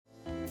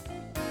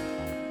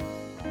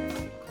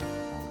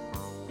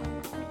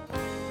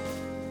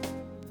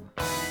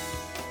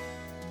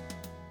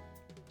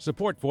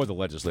Support for the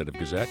Legislative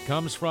Gazette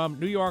comes from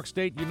New York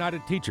State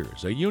United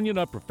Teachers, a union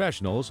of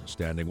professionals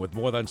standing with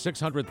more than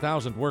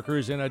 600,000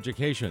 workers in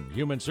education,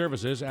 human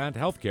services, and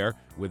healthcare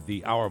with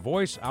the Our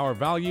Voice, Our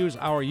Values,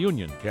 Our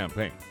Union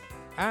campaign.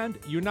 And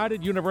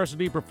United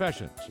University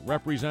Professions,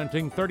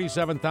 representing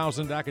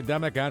 37,000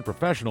 academic and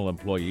professional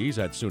employees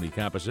at SUNY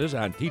campuses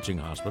and teaching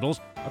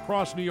hospitals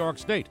across New York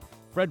State.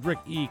 Frederick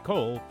E.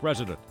 Cole,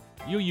 President.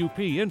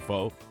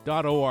 UUPinfo.org.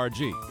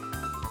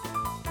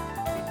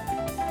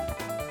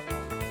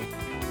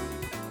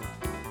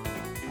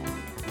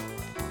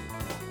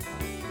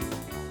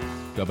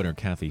 Governor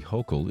Kathy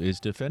Hochul is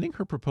defending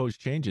her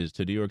proposed changes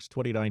to New York's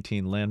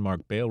 2019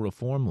 landmark bail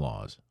reform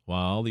laws,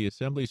 while the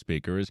Assembly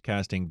Speaker is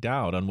casting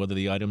doubt on whether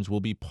the items will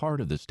be part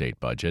of the state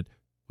budget,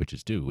 which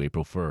is due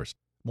April 1st.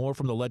 More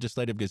from the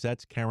Legislative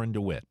Gazette's Karen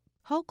DeWitt.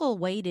 Hochul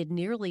waited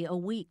nearly a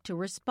week to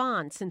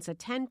respond since a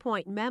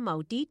 10-point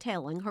memo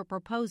detailing her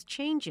proposed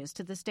changes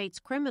to the state's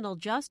criminal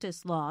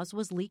justice laws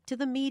was leaked to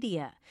the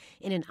media.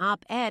 In an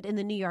op-ed in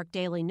the New York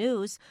Daily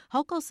News,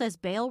 Hochul says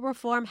bail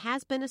reform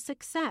has been a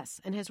success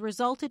and has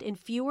resulted in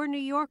fewer New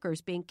Yorkers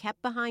being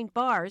kept behind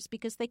bars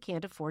because they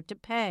can't afford to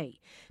pay.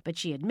 But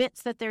she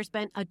admits that there's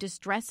been a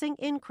distressing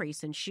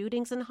increase in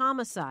shootings and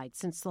homicides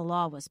since the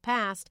law was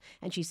passed,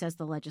 and she says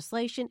the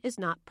legislation is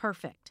not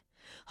perfect.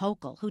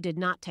 Hochul, who did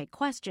not take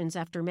questions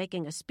after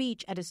making a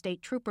speech at a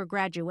state trooper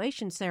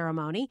graduation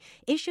ceremony,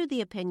 issued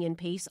the opinion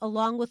piece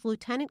along with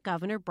Lieutenant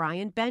Governor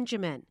Brian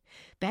Benjamin.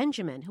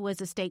 Benjamin, who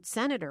as a state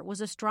senator was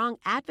a strong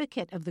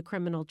advocate of the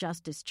criminal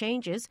justice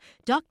changes,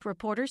 ducked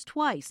reporters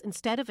twice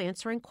instead of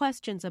answering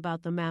questions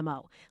about the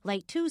memo.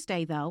 Late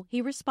Tuesday, though,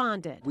 he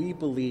responded. We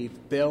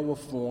believe bail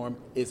reform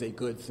is a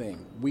good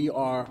thing.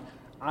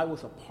 I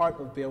was a part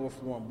of bail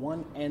reform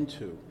 1 and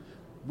 2.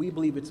 We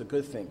believe it's a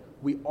good thing.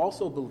 We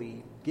also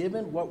believe,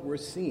 given what we're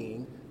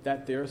seeing,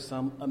 that there are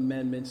some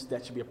amendments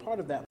that should be a part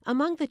of that.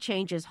 Among the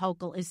changes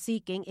Hochul is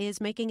seeking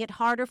is making it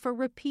harder for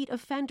repeat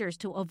offenders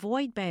to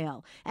avoid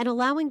bail and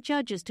allowing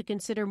judges to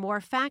consider more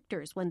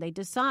factors when they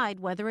decide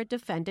whether a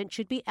defendant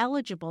should be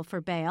eligible for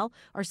bail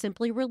or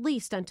simply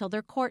released until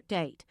their court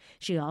date.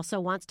 She also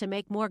wants to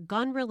make more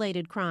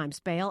gun-related crimes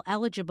bail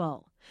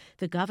eligible.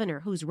 The governor,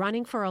 who's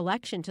running for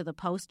election to the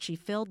post she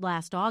filled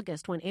last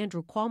August when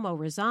Andrew Cuomo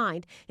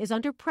resigned, is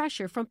under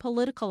pressure from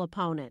political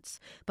opponents.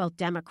 Both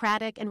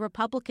Democratic and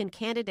Republican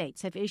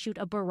candidates have issued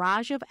a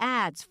barrage of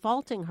ads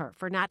faulting her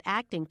for not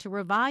acting to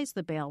revise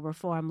the bail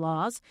reform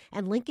laws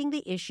and linking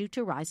the issue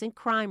to rising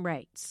crime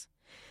rates.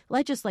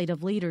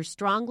 Legislative leaders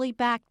strongly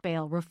backed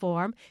bail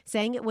reform,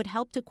 saying it would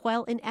help to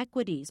quell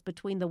inequities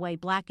between the way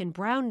black and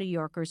brown New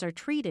Yorkers are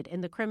treated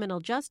in the criminal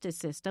justice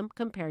system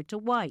compared to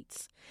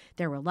whites.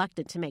 They're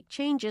reluctant to make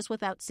changes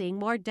without seeing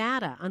more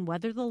data on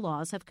whether the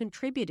laws have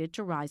contributed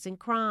to rising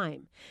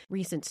crime.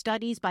 Recent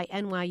studies by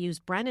NYU's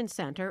Brennan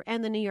Center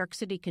and the New York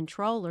City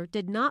Comptroller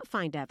did not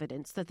find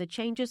evidence that the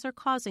changes are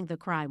causing the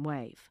crime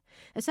wave.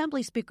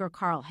 Assembly Speaker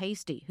Carl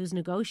Hastie, who's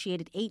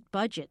negotiated 8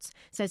 budgets,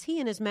 says he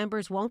and his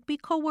members won't be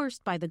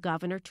coerced by the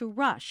governor to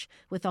rush,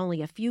 with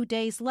only a few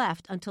days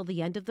left until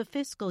the end of the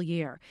fiscal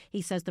year.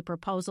 He says the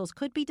proposals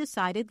could be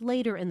decided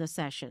later in the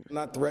session. I'm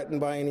not threatened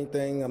by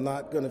anything. I'm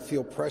not going to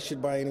feel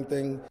pressured by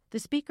anything. The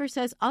speaker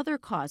says other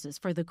causes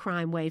for the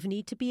crime wave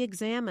need to be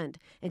examined,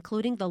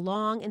 including the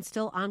long and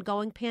still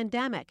ongoing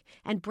pandemic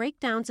and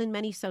breakdowns in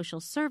many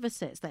social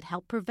services that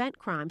help prevent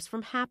crimes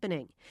from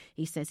happening.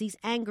 He says he's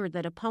angered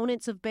that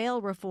opponents of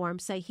bail reform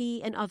say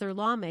he and other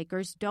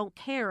lawmakers don't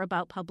care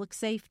about public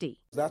safety.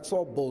 That's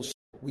all bullshit.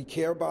 We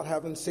care about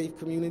having safe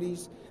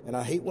communities, and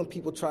I hate when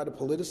people try to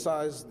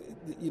politicize,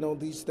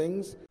 these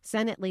things.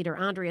 Senate Leader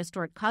Andrea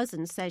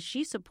Stewart-Cousins says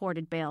she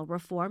supported bail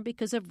reform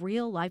because of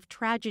real-life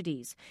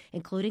tragedies,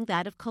 including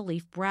that of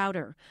Khalif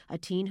Browder, a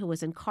teen who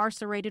was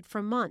incarcerated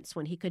for months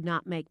when he could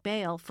not make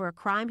bail for a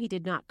crime he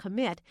did not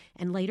commit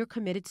and later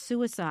committed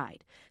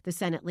suicide. The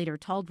Senate leader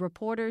told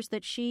reporters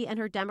that she and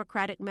her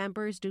Democratic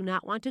members do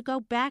not want to go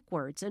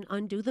backwards and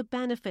undo the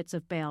benefits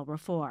of bail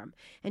reform,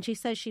 and she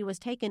says she was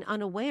taken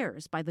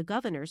unawares by the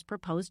governor's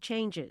proposed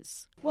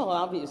changes. Well,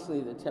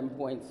 obviously the 10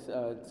 points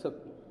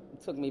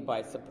took me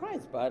by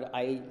surprise, but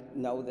I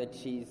know that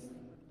she's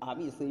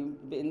obviously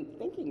been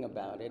thinking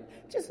about it,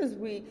 just as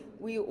we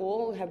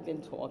all have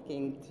been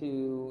talking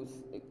to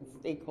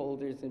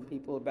stakeholders and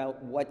people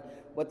about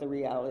what the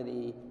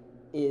reality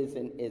is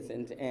and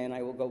isn't. And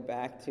I will go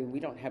back to,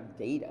 we don't have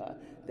data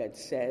that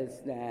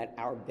says that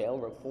our bail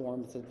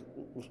reforms have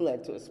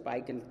led to a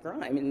spike in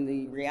crime. And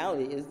the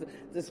reality is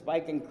the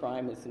spike in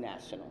crime is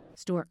national.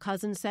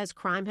 Stewart-Cousins says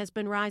crime has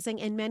been rising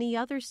in many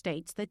other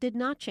states that did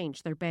not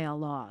change their bail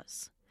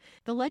laws.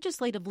 The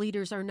legislative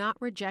leaders are not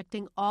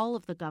rejecting all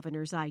of the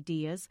governor's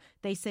ideas.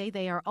 They say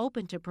they are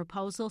open to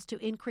proposals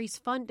to increase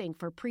funding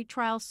for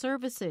pretrial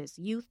services,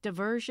 youth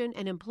diversion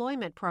and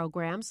employment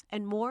programs,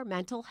 and more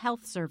mental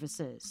health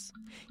services.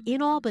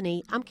 In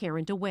Albany, I'm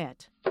Karen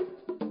DeWitt.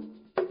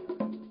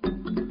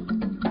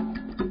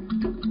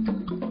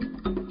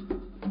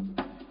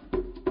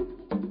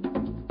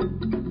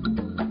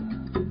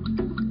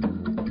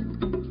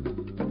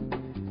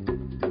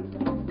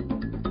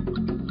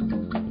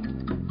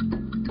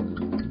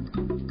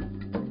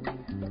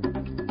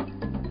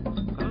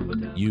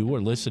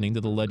 listening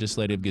to the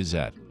Legislative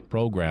Gazette, a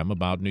program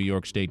about New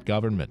York State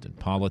government and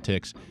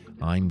politics.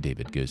 I'm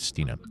David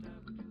Gustina.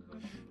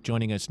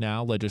 Joining us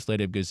now,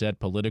 Legislative Gazette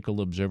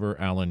political observer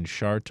Alan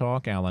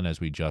Chartock. Alan, as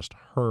we just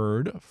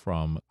heard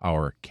from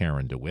our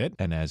Karen DeWitt,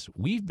 and as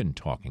we've been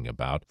talking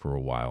about for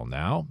a while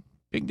now,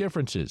 big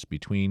differences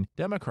between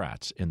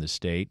Democrats in the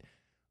state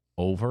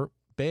over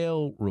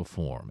bail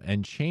reform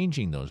and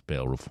changing those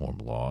bail reform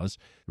laws.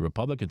 The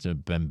Republicans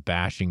have been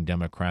bashing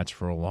Democrats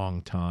for a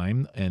long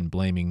time and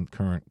blaming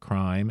current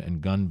crime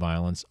and gun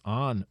violence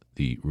on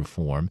the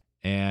reform.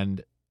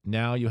 And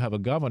now you have a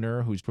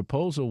governor whose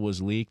proposal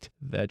was leaked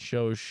that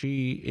shows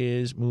she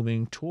is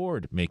moving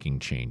toward making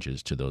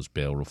changes to those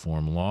bail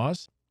reform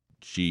laws.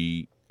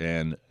 She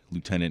and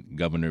Lieutenant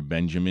Governor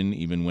Benjamin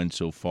even went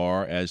so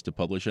far as to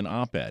publish an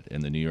op-ed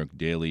in the New York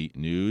Daily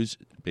News,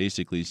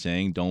 basically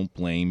saying, don't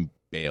blame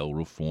bail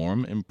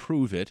reform,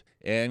 improve it.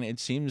 And it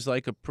seems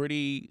like a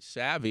pretty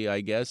savvy,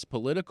 I guess,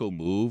 political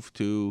move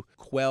to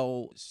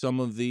quell some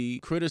of the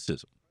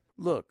criticism.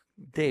 Look,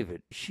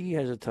 David, she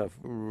has a tough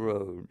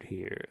road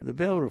here. The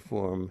bail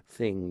reform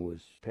thing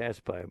was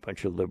passed by a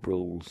bunch of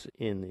liberals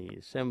in the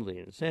Assembly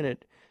and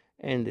Senate,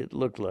 and it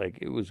looked like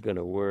it was going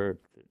to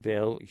work.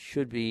 Bail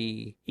should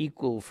be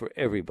equal for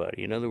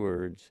everybody. In other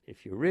words,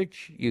 if you're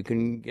rich, you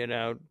can get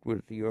out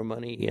with your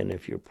money, and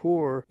if you're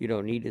poor, you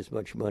don't need as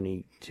much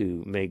money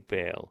to make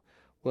bail.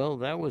 Well,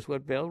 that was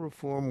what bail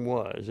reform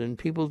was, and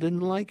people didn't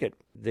like it.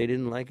 They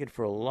didn't like it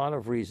for a lot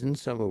of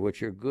reasons, some of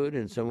which are good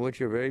and some of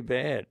which are very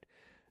bad.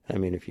 I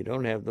mean, if you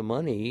don't have the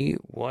money,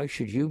 why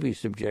should you be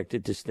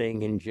subjected to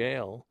staying in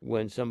jail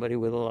when somebody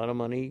with a lot of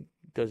money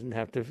doesn't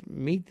have to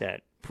meet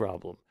that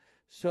problem?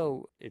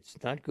 So it's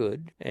not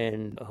good,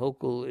 and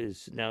Hochul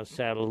is now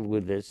saddled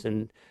with this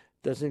and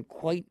doesn't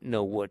quite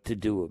know what to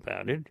do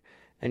about it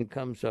and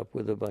comes up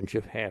with a bunch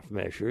of half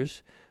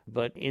measures.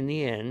 But in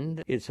the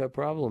end, it's her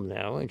problem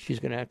now, and she's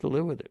going to have to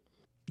live with it.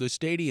 The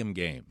stadium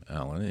game,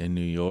 Alan, in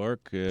New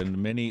York and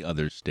many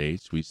other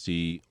states, we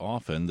see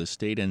often the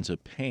state ends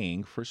up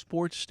paying for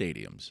sports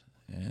stadiums.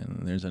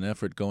 And there's an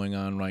effort going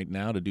on right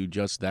now to do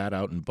just that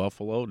out in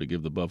Buffalo, to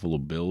give the Buffalo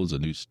Bills a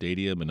new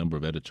stadium. A number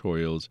of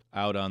editorials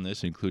out on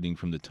this, including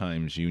from the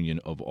Times-Union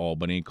of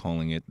Albany,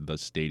 calling it the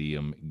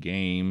stadium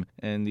game.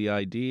 And the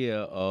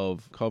idea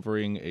of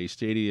covering a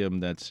stadium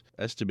that's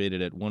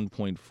estimated at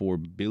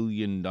 $1.4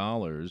 billion,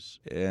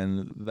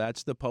 and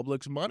that's the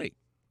public's money.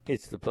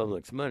 It's the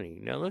public's money.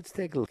 Now, let's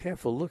take a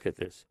careful look at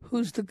this.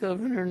 Who's the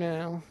governor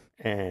now?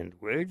 And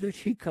where does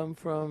she come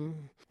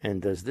from?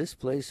 And does this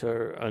place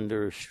her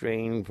under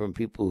strain from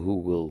people who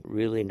will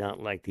really not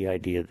like the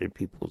idea that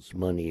people's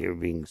money are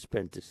being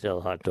spent to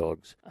sell hot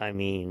dogs? I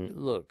mean,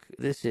 look,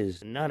 this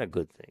is not a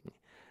good thing.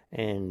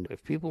 And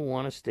if people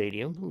want a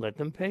stadium, let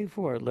them pay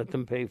for it. Let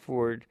them pay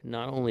for it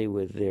not only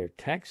with their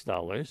tax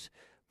dollars,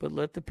 but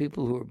let the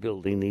people who are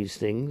building these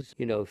things,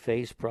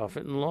 face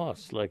profit and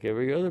loss like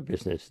every other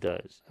business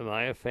does. Am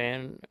I a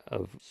fan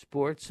of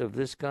sports of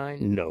this kind?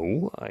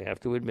 No, I have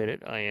to admit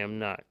it, I am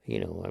not.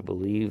 I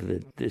believe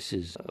that this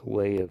is a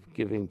way of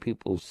giving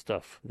people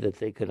stuff that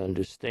they can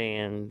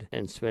understand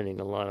and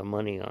spending a lot of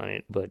money on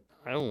it, but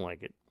I don't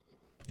like it.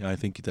 Yeah, I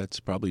think that's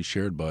probably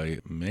shared by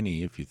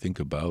many if you think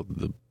about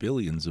the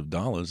billions of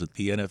dollars that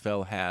the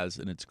NFL has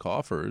in its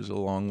coffers,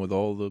 along with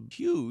all the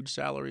huge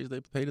salaries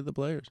they pay to the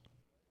players.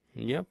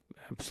 Yep,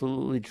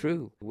 absolutely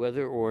true.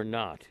 Whether or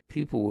not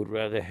people would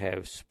rather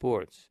have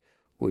sports,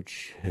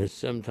 which has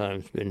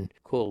sometimes been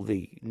called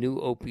the new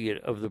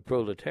opiate of the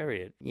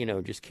proletariat,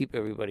 just keep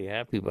everybody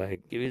happy by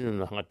giving them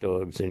the hot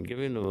dogs and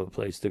giving them a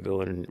place to go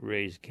and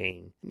raise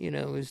cane,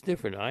 is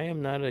different. I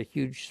am not a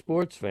huge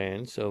sports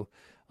fan, so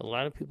a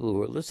lot of people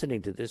who are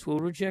listening to this will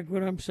reject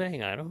what I'm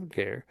saying. I don't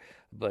care.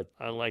 But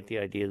I like the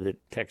idea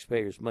that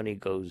taxpayers' money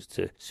goes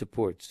to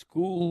support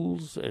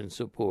schools and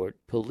support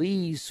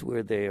police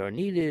where they are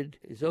needed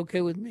is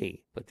okay with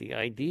me. But the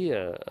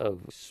idea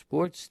of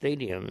sports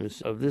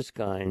stadiums of this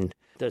kind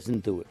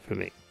doesn't do it for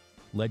me.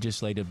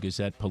 Legislative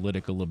Gazette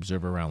political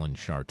observer Alan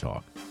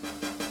Chartock.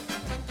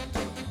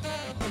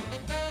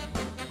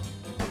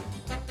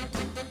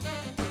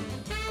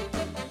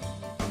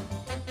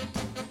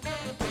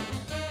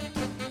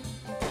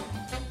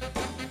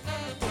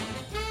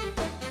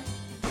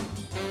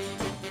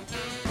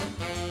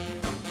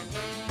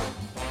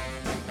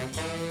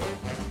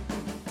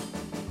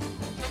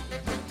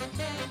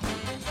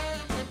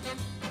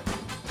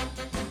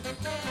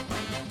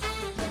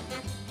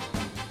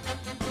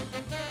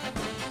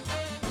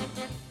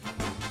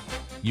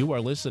 You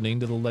are listening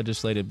to the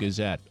Legislative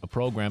Gazette, a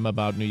program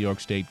about New York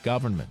State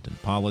government and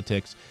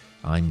politics.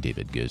 I'm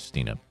David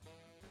Gustina.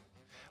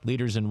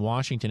 Leaders in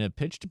Washington have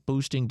pitched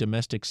boosting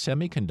domestic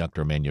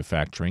semiconductor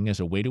manufacturing as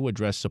a way to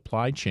address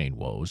supply chain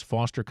woes,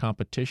 foster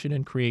competition,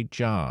 and create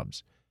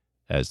jobs.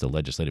 As the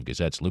Legislative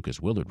Gazette's Lucas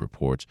Willard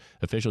reports,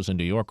 officials in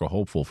New York are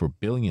hopeful for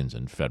billions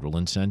in federal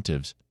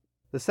incentives.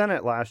 The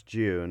Senate last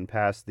June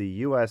passed the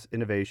U.S.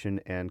 Innovation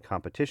and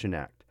Competition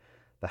Act.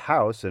 The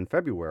House in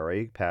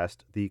February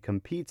passed the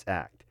Competes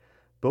Act.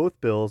 Both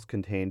bills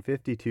contain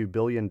 $52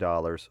 billion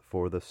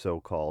for the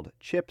so-called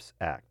CHIPS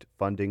Act,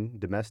 funding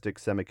domestic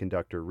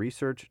semiconductor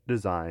research,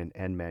 design,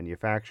 and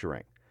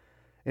manufacturing.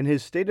 In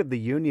his State of the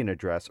Union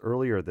address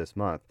earlier this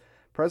month,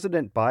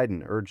 President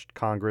Biden urged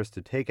Congress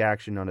to take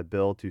action on a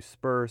bill to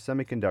spur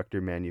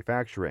semiconductor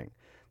manufacturing.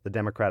 The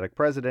Democratic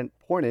president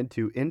pointed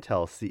to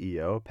Intel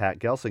CEO Pat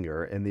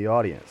Gelsinger in the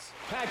audience.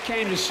 Pat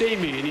came to see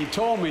me and he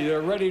told me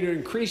they're ready to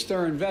increase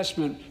their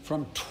investment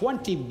from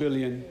 $20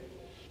 billion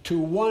to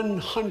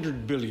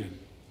 $100 billion.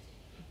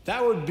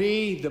 That would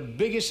be the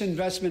biggest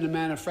investment in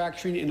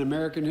manufacturing in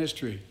American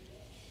history.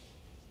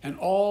 And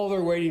all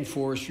they're waiting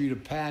for is for you to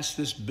pass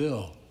this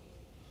bill.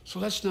 So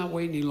let's not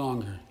wait any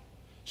longer.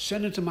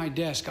 Send it to my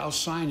desk, I'll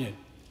sign it,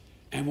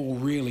 and we'll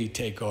really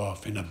take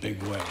off in a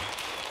big way.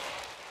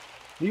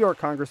 New York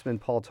Congressman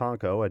Paul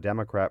Tonko, a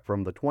Democrat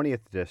from the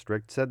 20th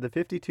District, said the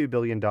 $52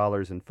 billion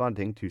in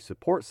funding to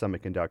support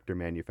semiconductor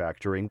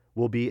manufacturing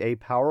will be a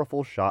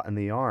powerful shot in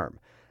the arm.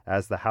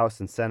 As the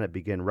House and Senate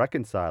begin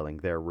reconciling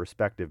their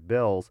respective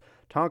bills,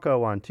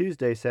 Tonko on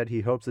Tuesday said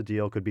he hopes a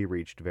deal could be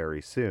reached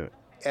very soon.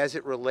 As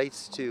it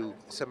relates to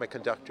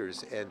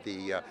semiconductors and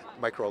the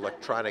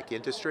microelectronic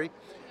industry,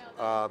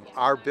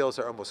 our bills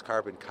are almost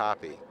carbon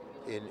copy.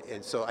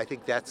 And so I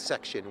think that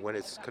section, when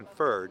it's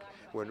conferred,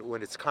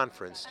 when it's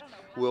conferenced,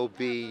 will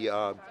be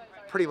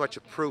pretty much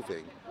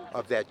approving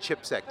of that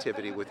CHIPS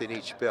activity within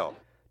each bill.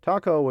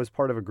 Tonko was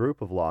part of a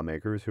group of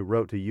lawmakers who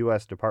wrote to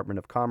U.S. Department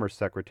of Commerce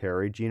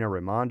Secretary Gina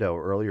Raimondo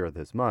earlier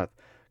this month,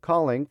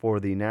 calling for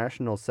the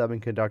National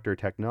Semiconductor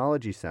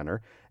Technology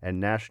Center and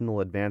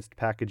National Advanced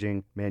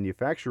Packaging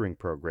Manufacturing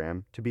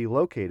Program to be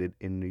located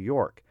in New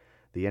York.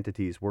 The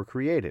entities were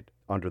created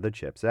under the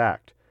CHIPS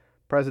Act.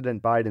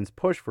 President Biden's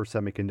push for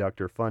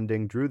semiconductor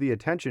funding drew the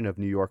attention of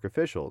New York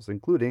officials,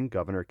 including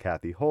Governor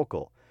Kathy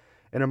Hochul.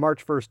 In a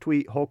March 1st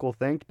tweet, Hochul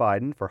thanked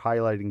Biden for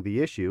highlighting the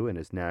issue in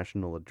his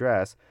national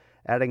address,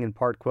 adding in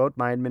part, quote,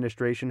 "My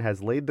administration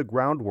has laid the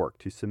groundwork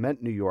to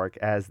cement New York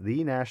as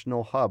the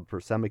national hub for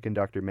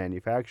semiconductor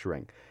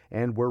manufacturing,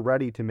 and we're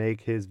ready to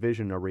make his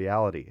vision a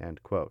reality,"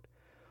 end quote.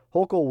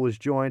 Hochul was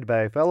joined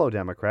by fellow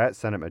Democrat,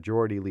 Senate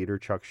Majority Leader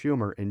Chuck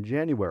Schumer, in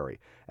January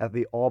at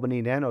the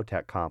Albany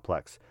Nanotech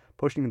Complex,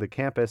 pushing the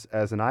campus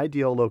as an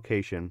ideal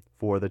location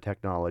for the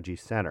Technology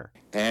Center.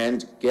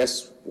 And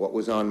guess what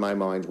was on my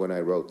mind when I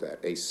wrote that?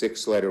 A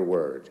 6-letter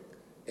word,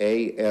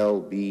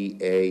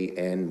 ALBANY.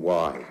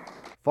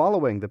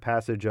 Following the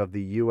passage of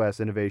the U.S.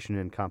 Innovation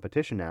and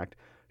Competition Act,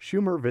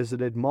 Schumer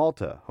visited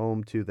Malta,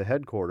 home to the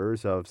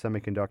headquarters of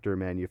semiconductor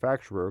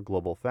manufacturer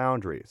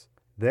GlobalFoundries.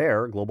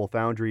 There,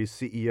 GlobalFoundries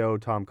CEO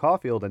Tom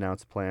Caulfield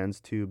announced plans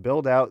to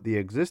build out the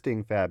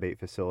existing Fab 8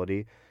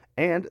 facility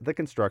and the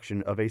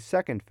construction of a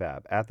second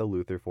fab at the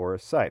Luther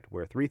Forest site,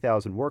 where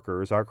 3,000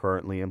 workers are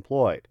currently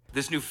employed.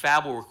 This new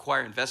fab will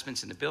require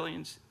investments in the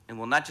billions and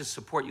will not just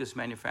support U.S.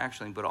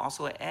 manufacturing, but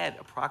also add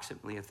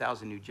approximately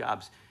 1,000 new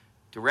jobs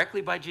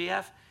directly by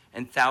GF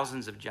and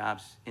thousands of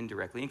jobs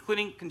indirectly,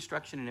 including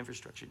construction and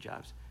infrastructure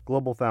jobs.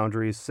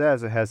 GlobalFoundries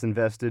says it has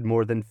invested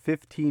more than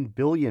 $15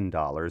 billion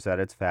at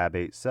its Fab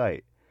 8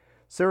 site.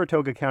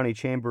 Saratoga County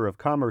Chamber of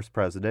Commerce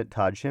President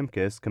Todd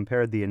Shimkus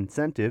compared the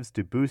incentives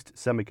to boost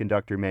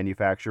semiconductor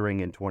manufacturing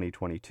in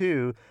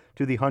 2022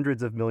 to the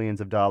hundreds of millions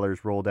of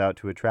dollars rolled out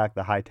to attract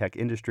the high-tech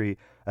industry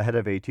ahead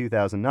of a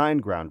 2009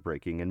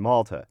 groundbreaking in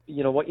Malta.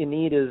 What you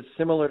need is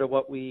similar to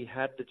what we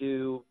had to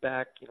do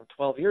back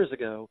 12 years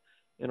ago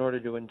in order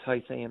to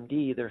entice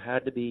AMD. There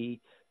had to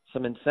be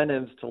some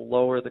incentives to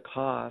lower the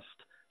cost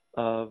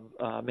of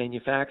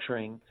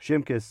manufacturing.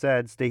 Shimkus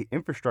said state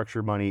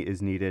infrastructure money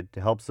is needed to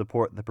help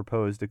support the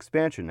proposed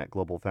expansion at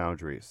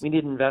GlobalFoundries. We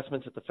need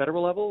investments at the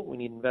federal level, we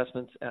need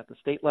investments at the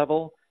state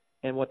level,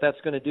 and what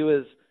that's going to do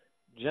is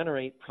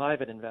generate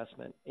private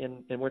investment.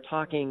 And we're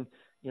talking,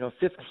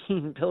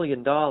 $15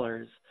 billion,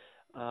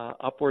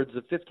 upwards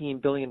of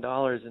 $15 billion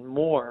and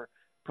more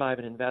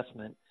private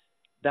investment.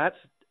 That's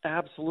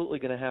absolutely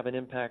going to have an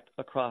impact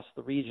across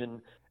the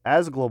region.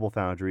 As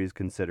GlobalFoundries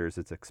considers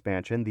its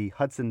expansion, the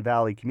Hudson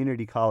Valley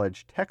Community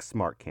College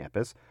TechSmart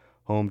campus,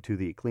 home to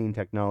the Clean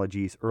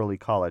Technologies Early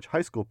College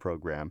High School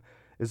program,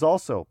 is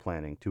also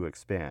planning to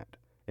expand.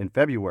 In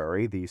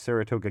February, the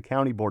Saratoga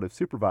County Board of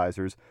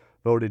Supervisors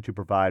voted to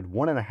provide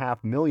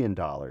 $1.5 million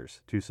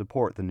to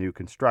support the new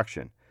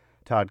construction.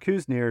 Todd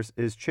Kuzniers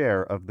is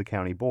chair of the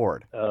county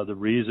board. The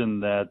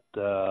reason that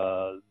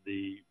the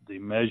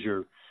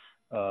measure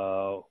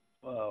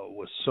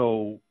was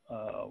so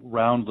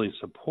roundly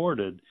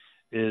supported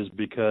is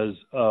because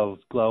of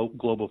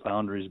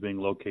GlobalFoundries being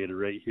located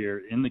right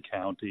here in the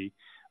county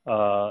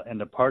and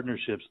the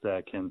partnerships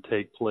that can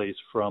take place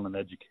from an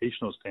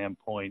educational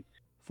standpoint.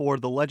 For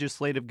the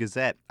Legislative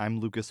Gazette, I'm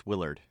Lucas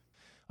Willard.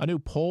 A new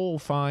poll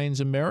finds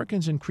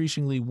Americans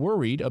increasingly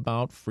worried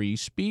about free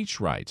speech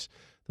rights.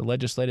 The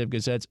Legislative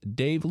Gazette's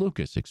Dave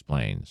Lucas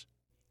explains.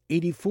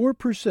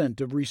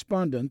 84% of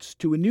respondents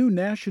to a new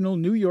national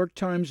New York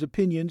Times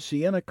Opinion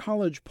Siena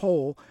College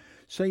poll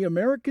say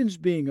Americans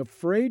being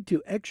afraid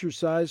to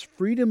exercise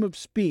freedom of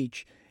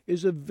speech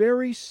is a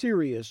very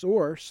serious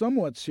or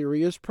somewhat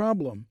serious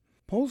problem.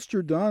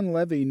 Pollster Don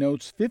Levy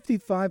notes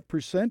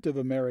 55% of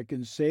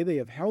Americans say they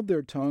have held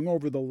their tongue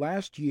over the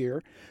last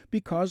year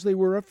because they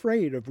were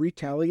afraid of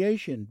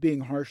retaliation, being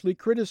harshly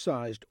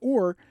criticized,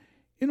 or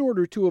in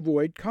order to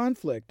avoid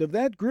conflict. Of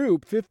that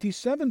group,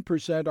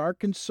 57% are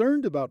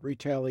concerned about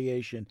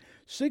retaliation,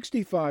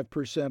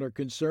 65% are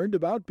concerned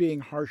about being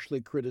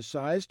harshly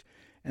criticized,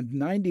 and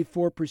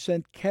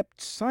 94% kept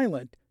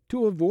silent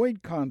to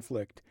avoid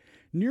conflict.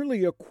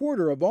 Nearly a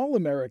quarter of all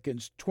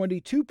Americans,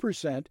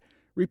 22%,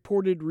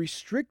 reported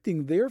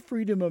restricting their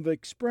freedom of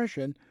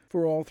expression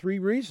for all three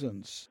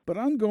reasons. But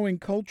ongoing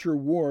culture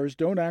wars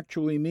don't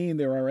actually mean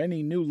there are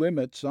any new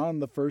limits on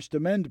the First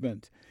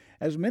Amendment.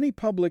 As many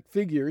public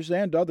figures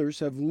and others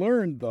have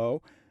learned,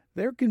 though,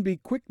 there can be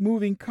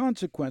quick-moving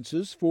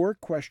consequences for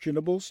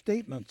questionable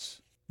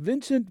statements.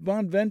 Vincent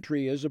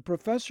Bonventry is a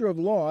professor of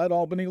law at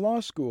Albany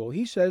Law School.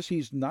 He says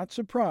he's not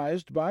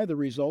surprised by the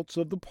results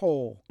of the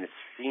poll. It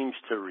seems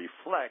to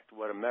reflect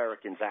what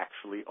Americans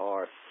actually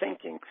are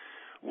thinking.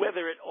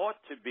 Whether it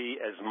ought to be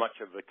as much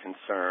of a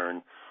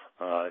concern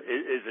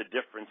is a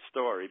different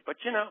story. But,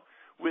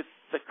 with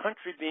the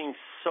country being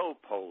so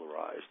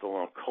polarized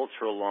along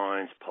cultural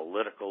lines,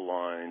 political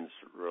lines,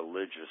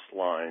 religious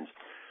lines,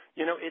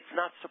 it's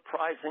not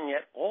surprising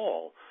at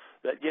all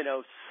that,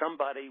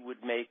 somebody would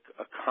make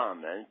a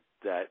comment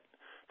that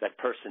that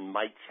person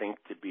might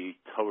think to be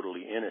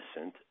totally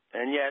innocent,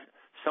 and yet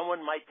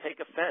someone might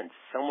take offense,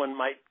 someone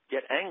might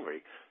get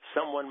angry,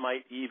 someone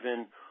might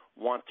even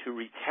want to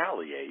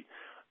retaliate.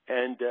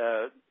 And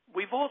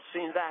we've all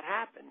seen that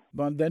happen.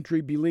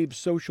 Bonventry believes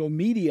social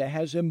media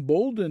has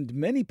emboldened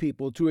many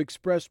people to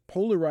express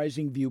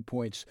polarizing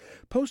viewpoints,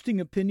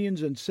 posting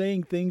opinions and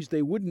saying things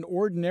they wouldn't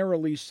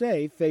ordinarily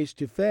say face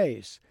to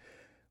face.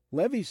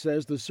 Levy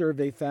says the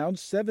survey found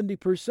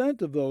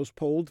 70% of those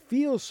polled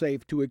feel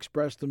safe to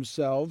express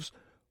themselves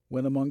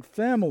when among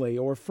family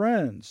or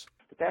friends.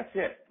 But that's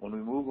it. When we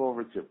move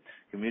over to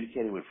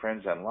communicating with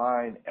friends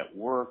online, at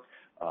work,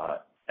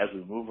 as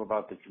we move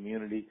about the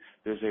community,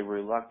 there's a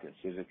reluctance,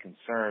 there's a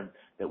concern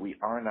that we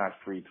are not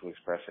free to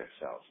express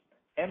ourselves.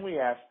 And we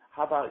ask,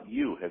 how about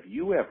you? Have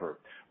you ever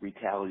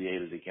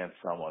retaliated against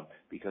someone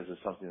because of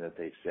something that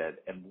they've said?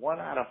 And 1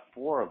 out of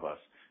 4 of us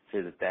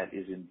say that that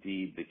is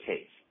indeed the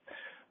case.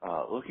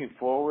 Looking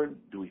forward,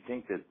 do we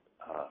think that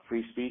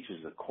free speech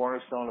is the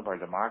cornerstone of our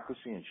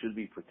democracy and should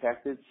be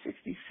protected?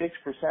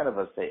 66% of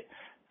us say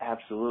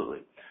absolutely.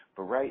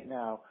 But right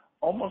now,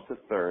 almost a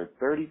third,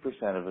 30%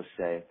 of us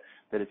say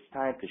that it's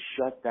time to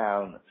shut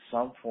down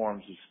some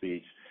forms of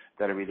speech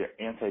that are either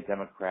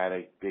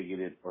anti-democratic,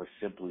 bigoted, or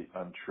simply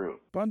untrue.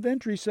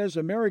 Bonventry says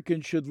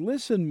Americans should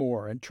listen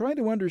more and try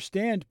to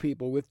understand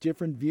people with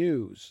different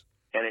views.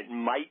 And it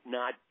might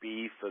not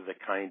be for the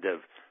kind of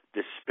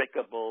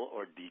despicable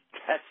or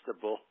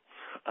detestable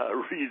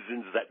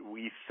reasons that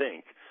we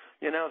think.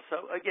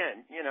 So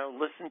again,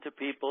 listen to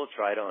people,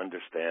 try to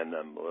understand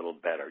them a little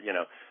better.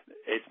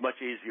 It's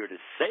much easier to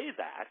say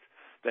that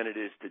than it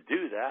is to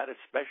do that,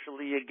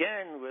 especially,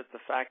 again, with the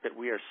fact that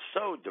we are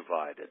so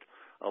divided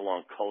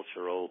along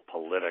cultural,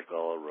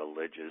 political,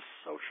 religious,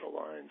 social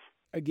lines.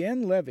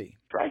 Again, Levy.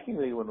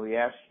 Strikingly, when we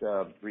asked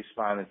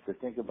respondents to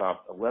think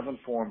about 11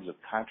 forms of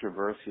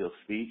controversial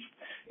speech,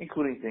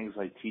 including things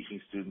like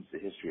teaching students the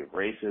history of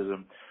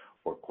racism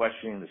or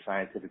questioning the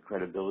scientific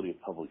credibility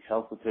of public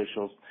health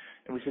officials,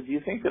 and we said, do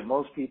you think that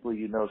most people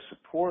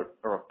support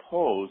or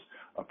oppose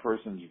a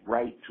person's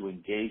right to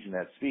engage in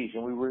that speech?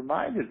 And we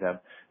reminded them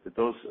that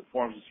those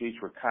forms of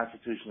speech were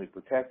constitutionally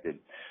protected.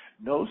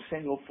 No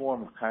single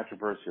form of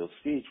controversial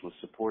speech was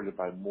supported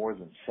by more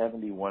than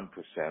 71%.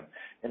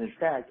 And in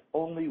fact,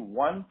 only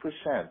 1%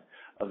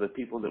 of the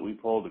people that we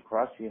polled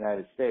across the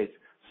United States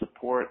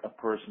support a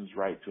person's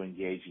right to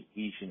engage in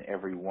each and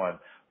every one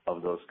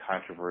of those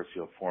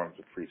controversial forms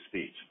of free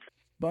speech.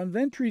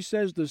 Bonventry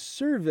says the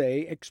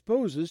survey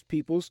exposes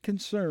people's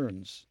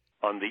concerns.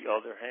 On the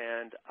other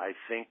hand, I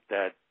think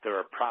that there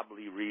are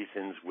probably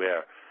reasons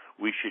where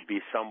we should be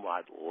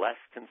somewhat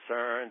less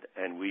concerned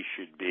and we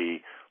should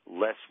be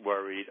less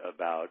worried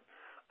about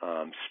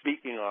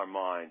speaking our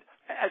mind,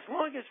 as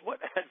long as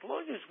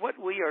what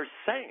we are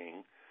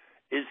saying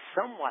is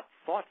somewhat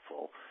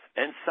thoughtful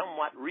and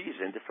somewhat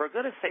reasoned. If we're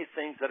going to say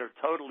things that are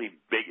totally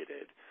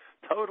bigoted,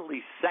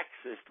 totally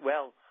sexist,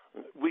 well,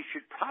 we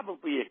should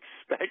probably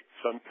expect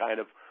some kind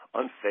of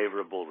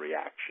unfavorable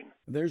reaction.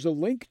 There's a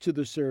link to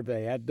the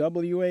survey at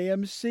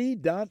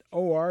wamc.org.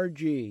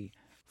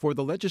 For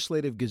the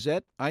Legislative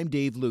Gazette, I'm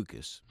Dave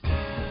Lucas.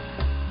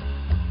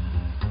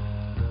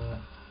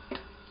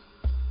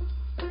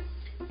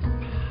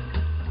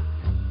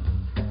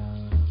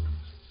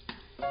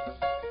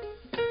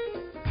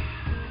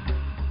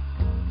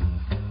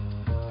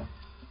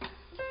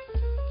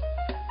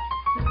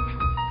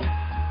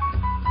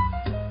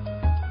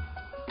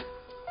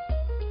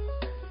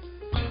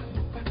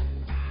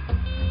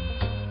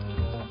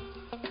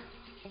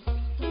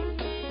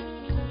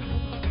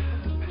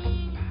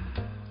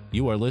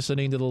 You are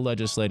listening to the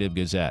Legislative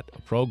Gazette,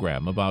 a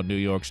program about New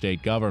York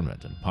State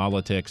government and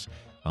politics.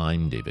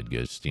 I'm David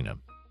Gustina.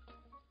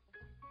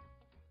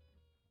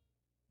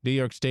 New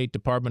York State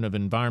Department of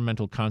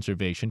Environmental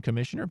Conservation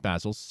Commissioner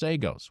Basil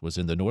Sagos was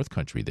in the North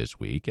Country this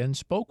week and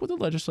spoke with the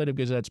Legislative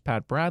Gazette's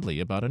Pat Bradley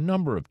about a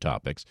number of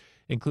topics,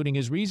 including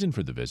his reason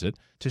for the visit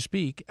to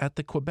speak at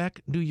the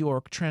Quebec-New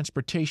York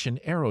Transportation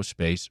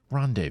Aerospace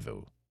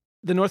Rendezvous.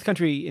 The North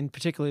Country, in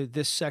particular,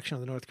 this section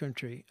of the North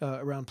Country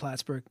around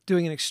Plattsburgh,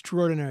 doing an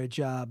extraordinary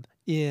job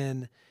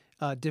in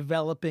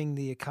developing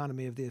the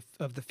economy of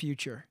the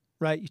future,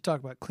 right? You talk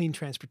about clean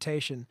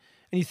transportation,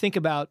 and you think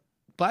about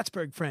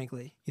Plattsburgh,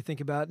 frankly. You think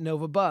about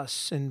Nova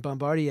Bus and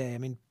Bombardier. I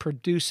mean,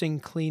 producing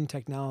clean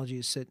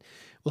technologies that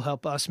will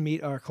help us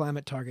meet our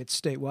climate targets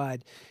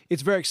statewide.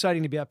 It's very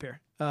exciting to be up here.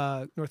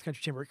 North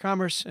Country Chamber of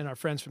Commerce and our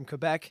friends from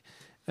Quebec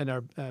and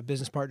our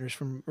business partners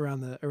from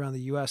around the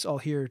U.S. all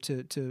here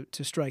to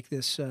strike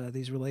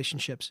these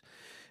relationships.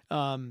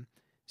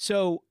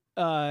 So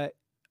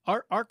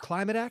our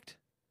Climate Act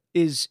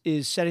is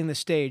setting the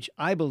stage,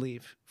 I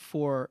believe,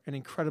 for an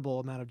incredible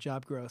amount of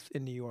job growth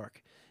in New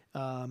York.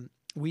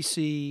 We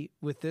see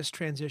with this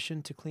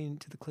transition to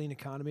the clean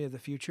economy of the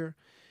future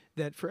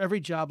that for every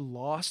job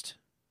lost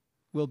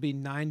will be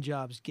 9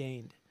 jobs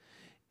gained.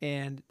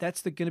 And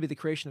that's going to be the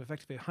creation of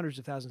effectively hundreds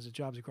of thousands of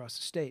jobs across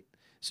the state.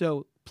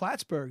 So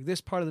Plattsburgh,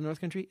 this part of the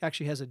North Country,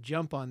 actually has a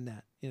jump on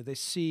that. You know,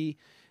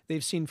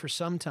 they've seen for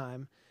some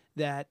time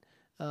that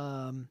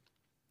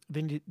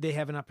they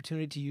have an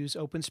opportunity to use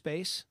open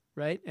space,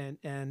 right,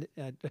 and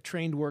a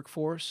trained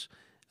workforce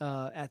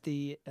at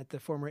the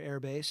former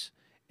air base,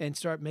 and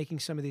start making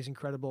some of these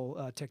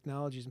incredible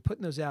technologies and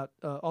putting those out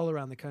all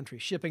around the country,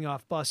 shipping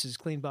off buses,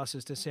 clean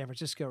buses to San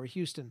Francisco or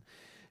Houston,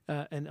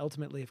 and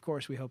ultimately, of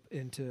course, we hope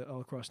into all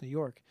across New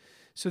York.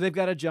 So they've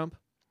got to jump,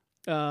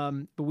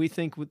 but we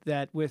think with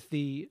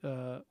the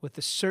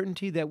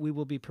certainty that we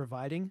will be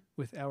providing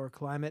with our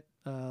climate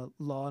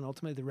law and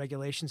ultimately the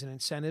regulations and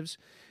incentives,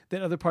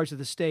 that other parts of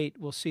the state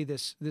will see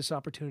this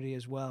opportunity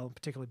as well.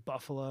 Particularly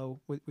Buffalo,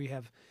 we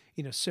have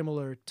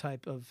similar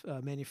type of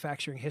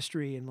manufacturing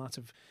history and lots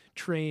of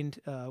trained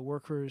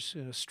workers,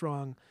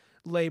 strong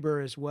labor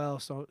as well,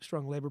 so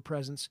strong labor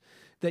presence.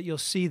 That you'll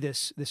see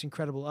this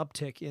incredible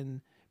uptick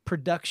in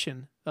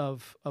production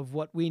of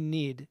what we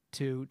need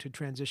to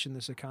transition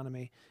this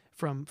economy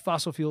from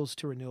fossil fuels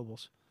to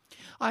renewables.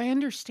 I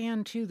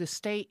understand, too, the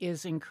state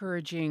is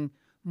encouraging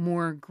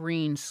more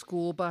green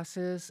school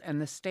buses,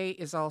 and the state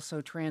is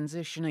also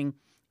transitioning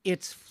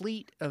its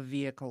fleet of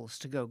vehicles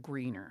to go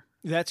greener.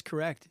 That's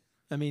correct.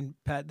 I mean,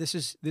 Pat, this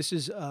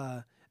is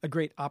a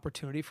great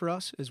opportunity for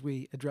us as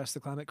we address the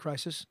climate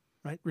crisis,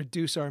 right?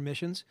 Reduce our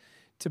emissions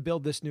to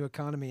build this new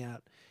economy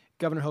out.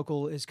 Governor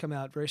Hochul has come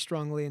out very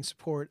strongly in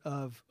support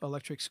of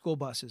electric school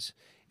buses.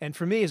 And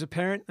for me as a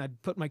parent, I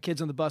put my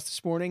kids on the bus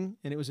this morning,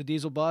 and it was a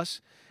diesel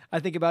bus. I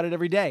think about it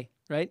every day,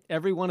 right?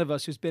 Every one of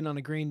us who's been on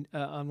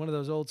on one of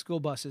those old school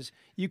buses,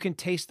 you can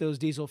taste those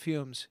diesel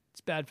fumes.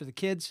 It's bad for the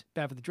kids,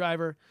 bad for the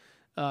driver,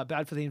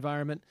 bad for the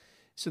environment.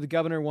 So the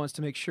governor wants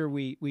to make sure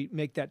we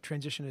make that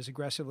transition as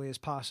aggressively as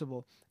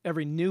possible.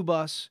 Every new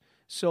bus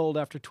sold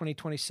after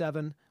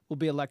 2027 will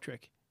be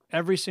electric.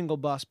 Every single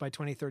bus by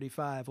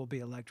 2035 will be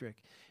electric.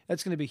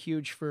 That's going to be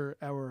huge for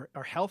our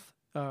health,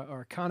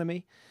 our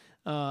economy,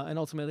 and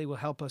ultimately will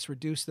help us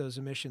reduce those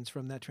emissions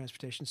from that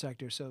transportation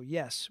sector. So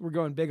yes, we're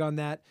going big on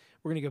that.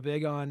 We're going to go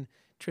big on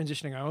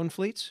transitioning our own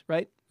fleets,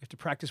 right? We have to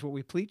practice what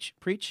we preach,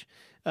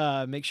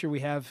 make sure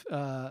we have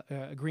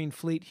a green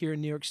fleet here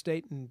in New York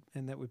State, and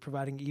that we're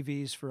providing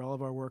EVs for all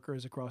of our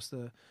workers across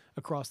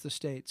the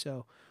state.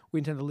 So we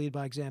intend to lead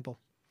by example.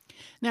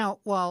 Now,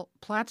 while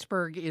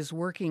Plattsburgh is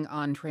working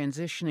on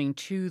transitioning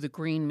to the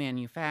green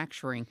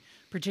manufacturing,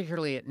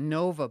 particularly at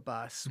Nova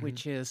Bus,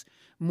 which is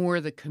more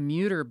the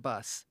commuter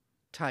bus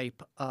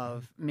type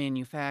of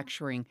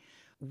manufacturing,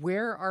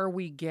 where are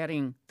we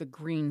getting the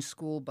green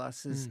school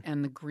buses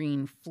and the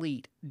green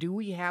fleet? Do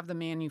we have the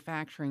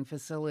manufacturing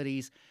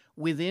facilities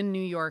within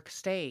New York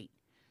State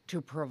to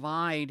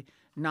provide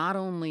not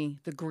only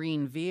the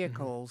green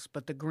vehicles,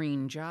 but the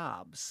green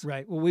jobs?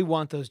 Right. Well, we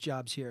want those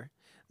jobs here.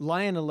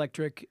 Lion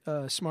Electric,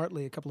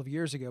 smartly a couple of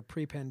years ago,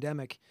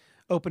 pre-pandemic,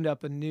 opened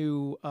up a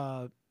new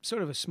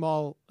sort of a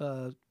small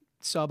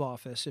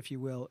sub-office, if you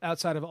will,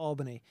 outside of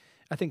Albany.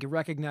 I think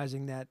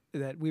recognizing that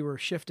we were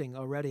shifting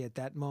already at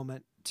that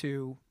moment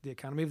to the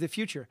economy of the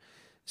future.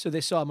 So they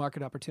saw a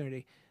market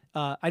opportunity.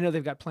 I know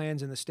they've got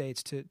plans in the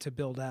States to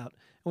build out.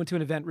 I went to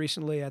an event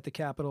recently at the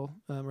Capitol,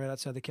 right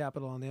outside the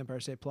Capitol on the Empire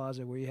State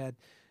Plaza, where you had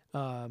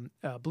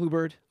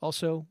Bluebird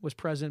also was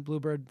present.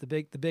 Bluebird, the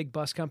big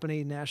bus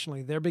company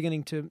nationally, they're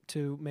beginning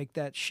to make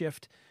that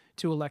shift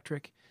to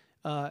electric.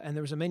 And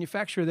there was a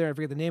manufacturer there, I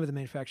forget the name of the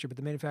manufacturer, but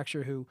the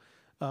manufacturer who,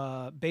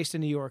 based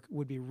in New York,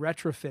 would be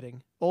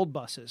retrofitting old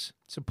buses.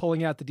 So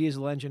pulling out the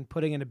diesel engine,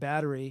 putting in a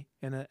battery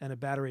and a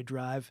battery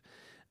drive,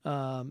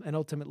 and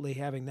ultimately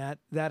having that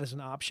as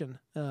an option.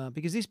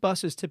 Because these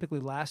buses typically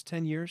last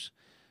 10 years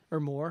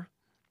or more.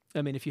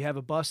 I mean, if you have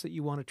a bus that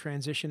you want to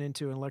transition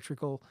into an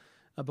electrical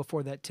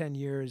before that 10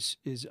 years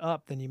is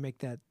up, then you make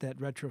that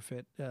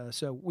retrofit.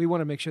 So we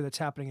want to make sure that's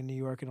happening in New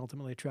York and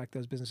ultimately attract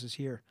those businesses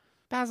here.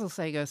 Basil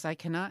Sagos, I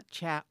cannot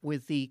chat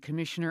with the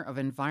Commissioner of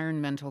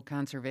Environmental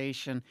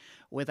Conservation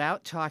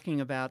without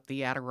talking about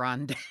the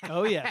Adirondacks.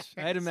 Oh, yes,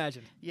 I'd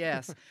imagine.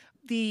 Yes.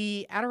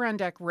 The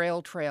Adirondack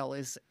Rail Trail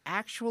is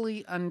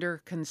actually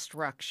under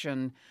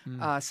construction.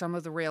 Some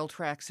of the rail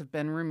tracks have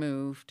been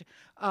removed.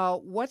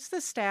 What's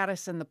the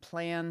status and the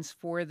plans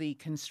for the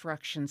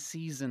construction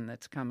season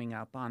that's coming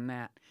up on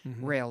that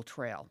rail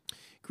trail?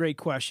 Great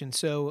question.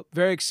 So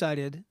very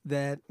excited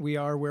that we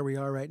are where we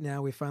are right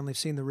now. We finally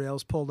seen the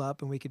rails pulled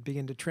up and we could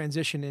begin to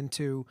transition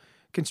into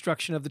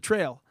construction of the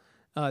trail.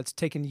 It's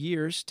taken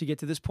years to get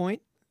to this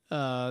point.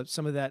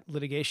 Some of that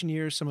litigation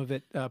years, some of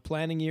it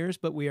planning years,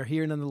 but we are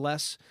here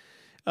nonetheless.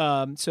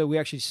 So we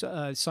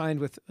actually signed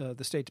with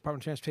the State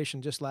Department of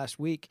Transportation just last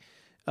week,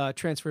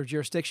 transfer of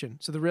jurisdiction.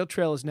 So the rail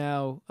trail is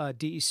now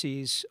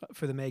DEC's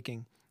for the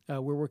making.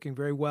 We're working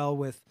very well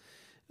with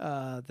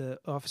the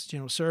Office of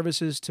General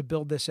Services to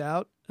build this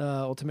out.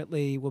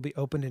 Ultimately, will be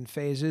opened in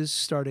phases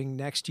starting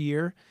next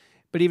year.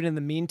 But even in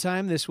the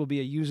meantime, this will be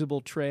a usable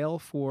trail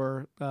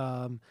for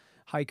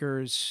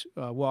hikers,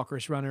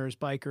 walkers, runners,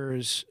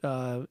 bikers,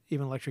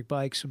 even electric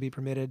bikes will be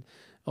permitted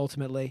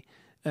ultimately.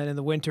 And in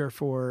the winter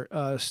for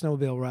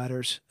snowmobile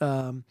riders.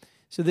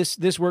 So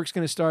this work's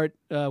going to start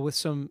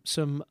with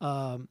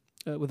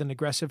with an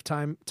aggressive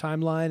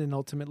timeline and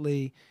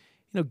ultimately,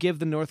 give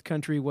the North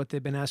Country what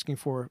they've been asking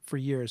for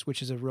years,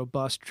 which is a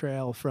robust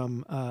trail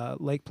from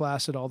Lake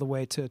Placid all the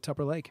way to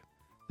Tupper Lake.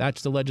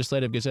 That's the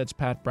Legislative Gazette's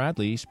Pat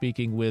Bradley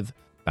speaking with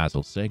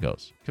Basil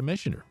Sagos,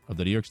 Commissioner of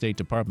the New York State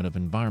Department of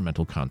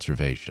Environmental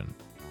Conservation.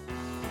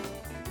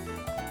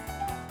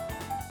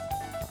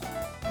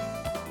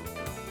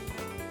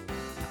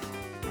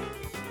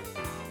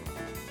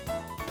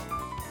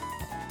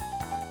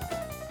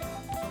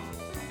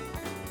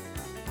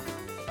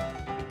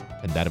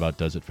 And that about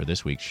does it for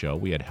this week's show.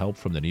 We had help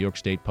from the New York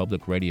State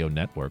Public Radio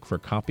Network. For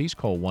copies,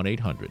 call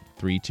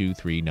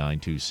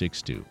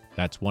 1-800-323-9262.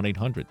 That's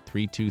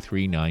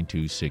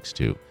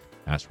 1-800-323-9262.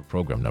 Ask for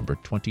program number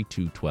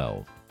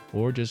 2212.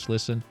 Or just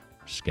listen,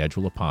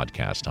 schedule a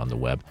podcast on the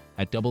web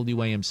at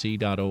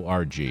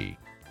WAMC.org.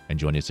 And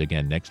join us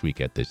again next week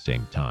at this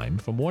same time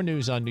for more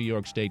news on New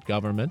York State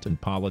government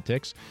and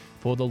politics.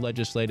 For the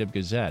Legislative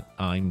Gazette,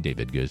 I'm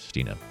David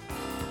Gustina.